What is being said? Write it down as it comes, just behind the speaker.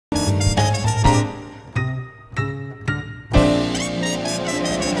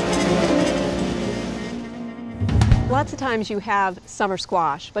Lots of times you have summer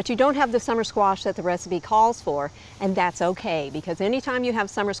squash, but you don't have the summer squash that the recipe calls for, and that's okay, because anytime you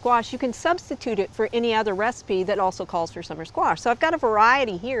have summer squash, you can substitute it for any other recipe that also calls for summer squash. So I've got a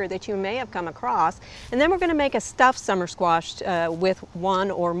variety here that you may have come across, and then we're going to make a stuffed summer squash with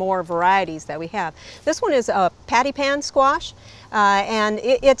one or more varieties that we have. This one is a patty pan squash. And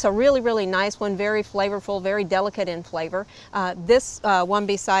it's a really, really nice one, very flavorful, very delicate in flavor. This one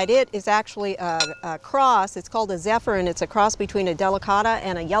beside it is actually a cross. It's called a Zephyr, and it's a cross between a delicata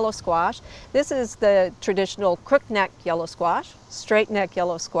and a yellow squash. This is the traditional crook neck yellow squash, straight neck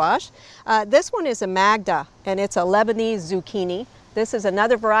yellow squash. This one is a Magda, and it's a Lebanese zucchini. This is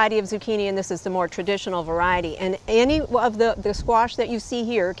another variety of zucchini, and this is the more traditional variety. And any of the squash that you see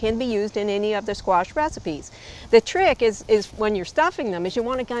here can be used in any of the squash recipes. The trick is when you're stuffing them is you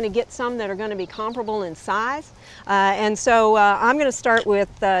want to kind of get some that are going to be comparable in size. And so I'm going to start with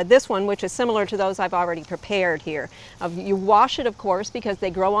this one, which is similar to those I've already prepared here. You wash it, of course, because they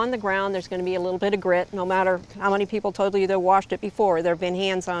grow on the ground. There's going to be a little bit of grit, no matter how many people told you they washed it before. There have been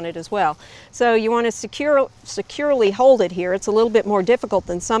hands on it as well. So you want to securely hold it here. It's a little bit more difficult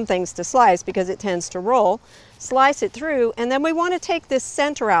than some things to slice because it tends to roll. Slice it through, and then we want to take this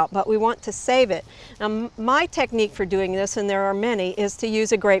center out, but we want to save it. Now, my technique for doing this, and there are many, is to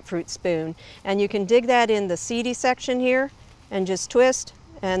use a grapefruit spoon. And you can dig that in the seedy section here and just twist,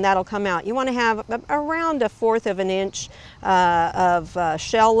 and that'll come out. You want to have around 1/4 of an inch of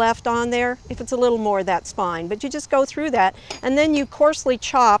shell left on there. If it's a little more, that's fine. But you just go through that, and then you coarsely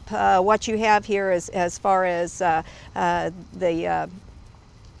chop what you have here as far as the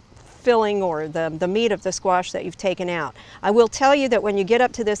filling or the meat of the squash that you've taken out. I will tell you that when you get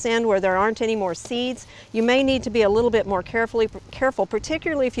up to this end where there aren't any more seeds, you may need to be a little bit more careful,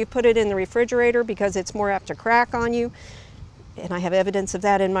 particularly if you put it in the refrigerator, because it's more apt to crack on you. And I have evidence of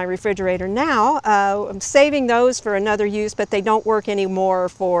that in my refrigerator now. I'm saving those for another use, but they don't work anymore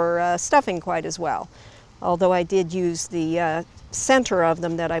for stuffing quite as well. Although I did use the center of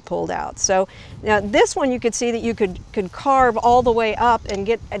them that I pulled out. So now this one you could see that you could carve all the way up and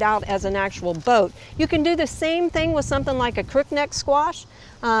get it out as an actual boat. You can do the same thing with something like a crook neck squash,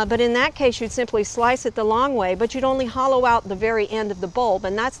 but in that case you'd simply slice it the long way, but you'd only hollow out the very end of the bulb,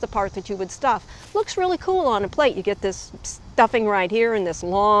 and that's the part that you would stuff. Looks really cool on a plate. You get this stuffing right here and this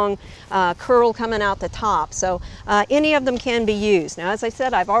long curl coming out the top. So any of them can be used. Now, as I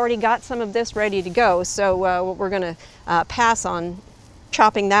said, I've already got some of this ready to go, so we're going to pass on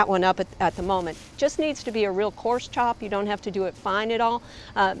chopping that one up at the moment. Just needs to be a real coarse chop. You don't have to do it fine at all,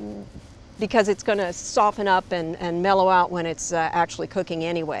 because it's going to soften up and mellow out when it's actually cooking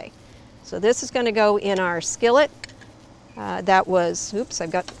anyway. So this is going to go in our skillet. That was, oops,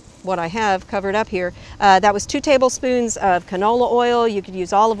 I've got what I have covered up here. That was 2 tablespoons of canola oil. You could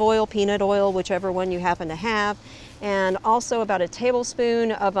use olive oil, peanut oil, whichever one you happen to have, and also about 1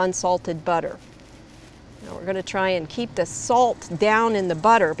 tablespoon of unsalted butter. Now we're going to try and keep the salt down in the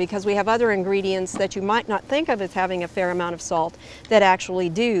butter, because we have other ingredients that you might not think of as having a fair amount of salt that actually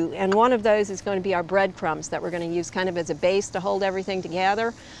do. And one of those is going to be our breadcrumbs that we're going to use kind of as a base to hold everything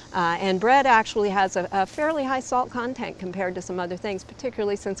together. And bread actually has a fairly high salt content compared to some other things,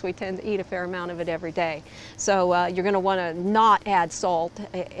 particularly since we tend to eat a fair amount of it every day. So you're going to want to not add salt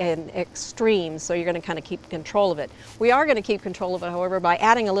in extremes, so you're going to kind of keep control of it. We are going to keep control of it, however, by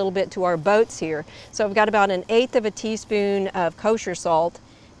adding a little bit to our boats here. So I've got about 1/8 of a teaspoon of kosher salt.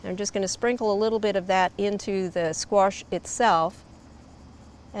 I'm just going to sprinkle a little bit of that into the squash itself.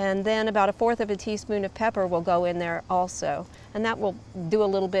 And then about 1/4 of a teaspoon of pepper will go in there also. And that will do a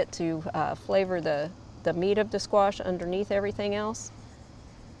little bit to flavor the meat of the squash underneath everything else.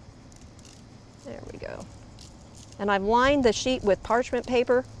 There we go. And I've lined the sheet with parchment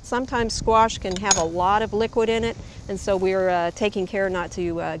paper. Sometimes squash can have a lot of liquid in it, and so we're taking care not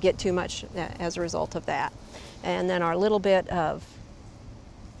to get too much as a result of that. And then our little bit of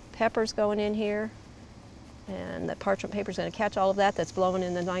peppers going in here. And the parchment paper is going to catch all of that. That's blowing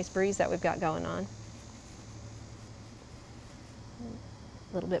in the nice breeze that we've got going on.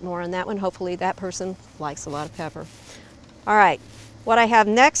 A little bit more on that one. Hopefully that person likes a lot of pepper. All right, what I have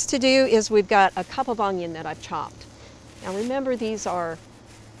next to do is we've got a cup of onion that I've chopped. Now remember, these are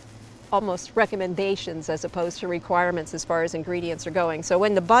almost recommendations as opposed to requirements as far as ingredients are going. So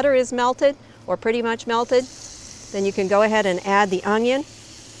when the butter is melted, or pretty much melted, then you can go ahead and add the onion.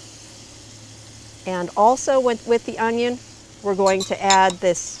 And also with the onion, we're going to add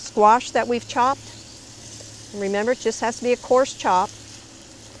this squash that we've chopped. And remember, it just has to be a coarse chop.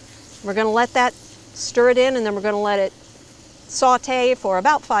 We're going to let that stir it in, and then we're going to let it saute for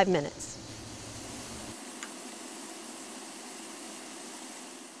about 5 minutes.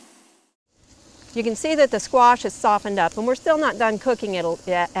 You can see that the squash is softened up, and we're still not done cooking it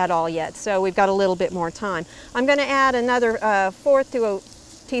at all yet, so we've got a little bit more time. I'm going to add another 1/4 to a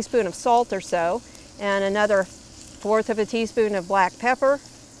teaspoon of salt or so, and another 1/4 of a teaspoon of black pepper.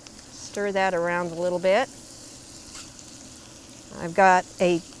 Stir that around a little bit. I've got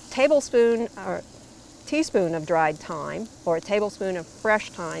a tablespoon or teaspoon of dried thyme, or a tablespoon of fresh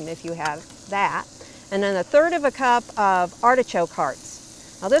thyme if you have that, and then 1/3 of a cup of artichoke hearts.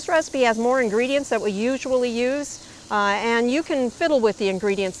 Now this recipe has more ingredients that we usually use, and you can fiddle with the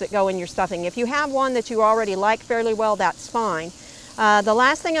ingredients that go in your stuffing. If you have one that you already like fairly well, that's fine. The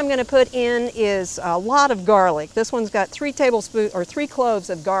last thing I'm going to put in is a lot of garlic. This one's got 3 cloves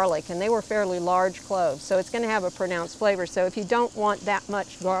of garlic, and they were fairly large cloves, so it's going to have a pronounced flavor. So if you don't want that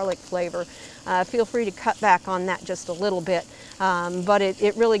much garlic flavor, feel free to cut back on that just a little bit, but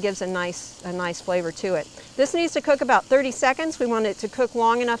it really gives a nice flavor to it. This needs to cook about 30 seconds. We want it to cook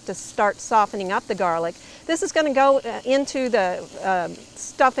long enough to start softening up the garlic. This is going to go into the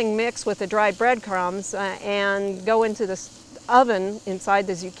stuffing mix with the dried breadcrumbs and go into the oven inside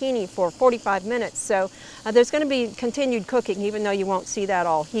the zucchini for 45 minutes. So there's going to be continued cooking, even though you won't see that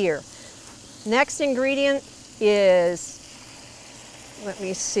all here. Next ingredient is, let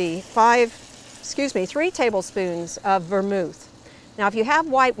me see, 3 tablespoons of vermouth. Now if you have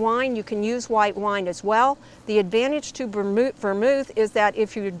white wine, you can use white wine as well. The advantage to vermouth is that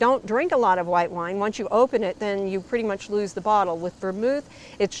if you don't drink a lot of white wine, once you open it, then you pretty much lose the bottle. With vermouth,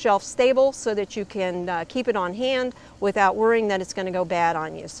 it's shelf stable so that you can keep it on hand without worrying that it's going to go bad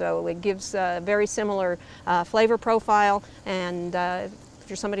on you. So it gives a very similar flavor profile, and if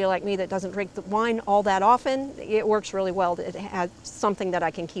you're somebody like me that doesn't drink the wine all that often, it works really well. It has something that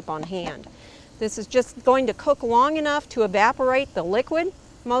I can keep on hand. This is just going to cook long enough to evaporate the liquid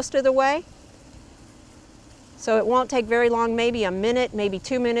most of the way. So it won't take very long, maybe a minute, maybe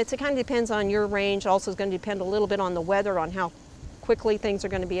 2 minutes. It kind of depends on your range. Also, it's going to depend a little bit on the weather, on how quickly things are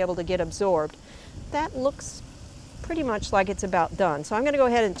going to be able to get absorbed. That looks pretty much like it's about done. So I'm going to go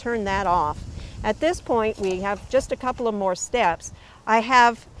ahead and turn that off. At this point, we have just a couple of more steps. I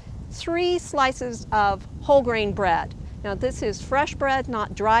have 3 slices of whole grain bread. Now this is fresh bread,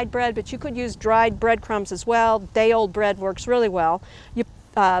 not dried bread, but you could use dried breadcrumbs as well. Day-old bread works really well. You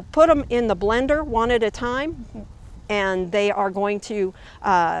put them in the blender one at a time, and they are going to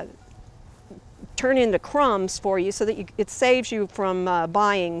turn into crumbs for you, so that it saves you from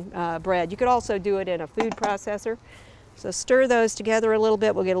buying bread. You could also do it in a food processor. So stir those together a little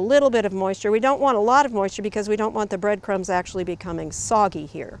bit. We'll get a little bit of moisture. We don't want a lot of moisture because we don't want the breadcrumbs actually becoming soggy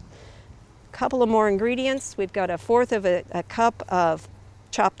here. Couple of more ingredients. We've got 1/4 of a cup of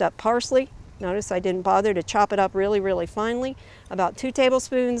chopped up parsley. Notice I didn't bother to chop it up really finely. About 2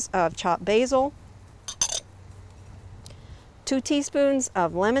 tablespoons of chopped basil, 2 teaspoons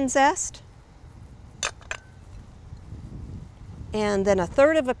of lemon zest, and then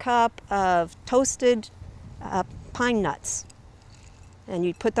 1/3 of a cup of toasted pine nuts. And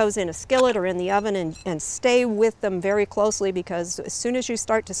you put those in a skillet or in the oven and stay with them very closely, because as soon as you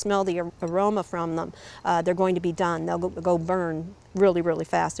start to smell the aroma from them, they're going to be done. They'll go burn really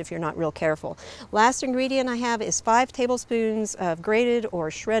fast if you're not real careful. Last ingredient I have is 5 tablespoons of grated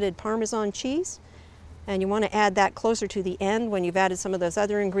or shredded Parmesan cheese. And you want to add that closer to the end when you've added some of those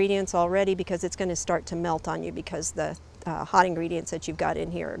other ingredients already, because it's going to start to melt on you, because the hot ingredients that you've got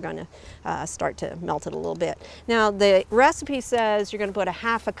in here are going to start to melt it a little bit. Now the recipe says you're going to put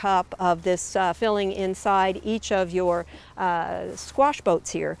 1/2 cup of this filling inside each of your squash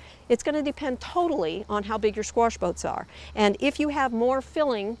boats here. It's going to depend totally on how big your squash boats are. And if you have more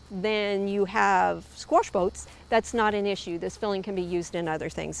filling than you have squash boats, that's not an issue. This filling can be used in other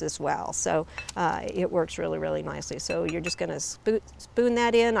things as well. So it works really nicely. So you're just going to spoon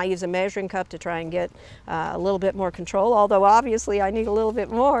that in. I use a measuring cup to try and get a little bit more control, although obviously I need a little bit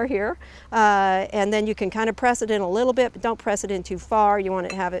more here. And then you can kind of press it in a little bit, but don't press it in too far. You want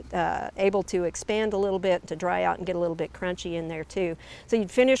to have it able to expand a little bit, to dry out and get a little bit crunchy in there too. So you'd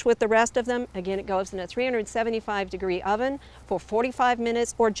finish with the rest of them. Again, it goes in a 375-degree oven for 45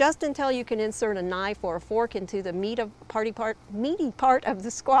 minutes, or just until you can insert a knife or a fork into the meaty part of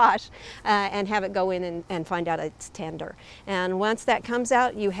the squash and have it go in and find out it's tender. And once that comes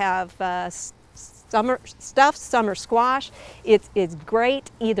out, you have stuffed summer squash. It's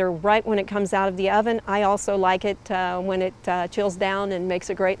great either right when it comes out of the oven. I also like it when it chills down and makes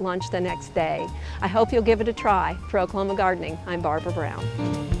a great lunch the next day. I hope you'll give it a try. For Oklahoma Gardening, I'm Barbara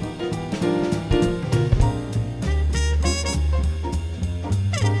Brown.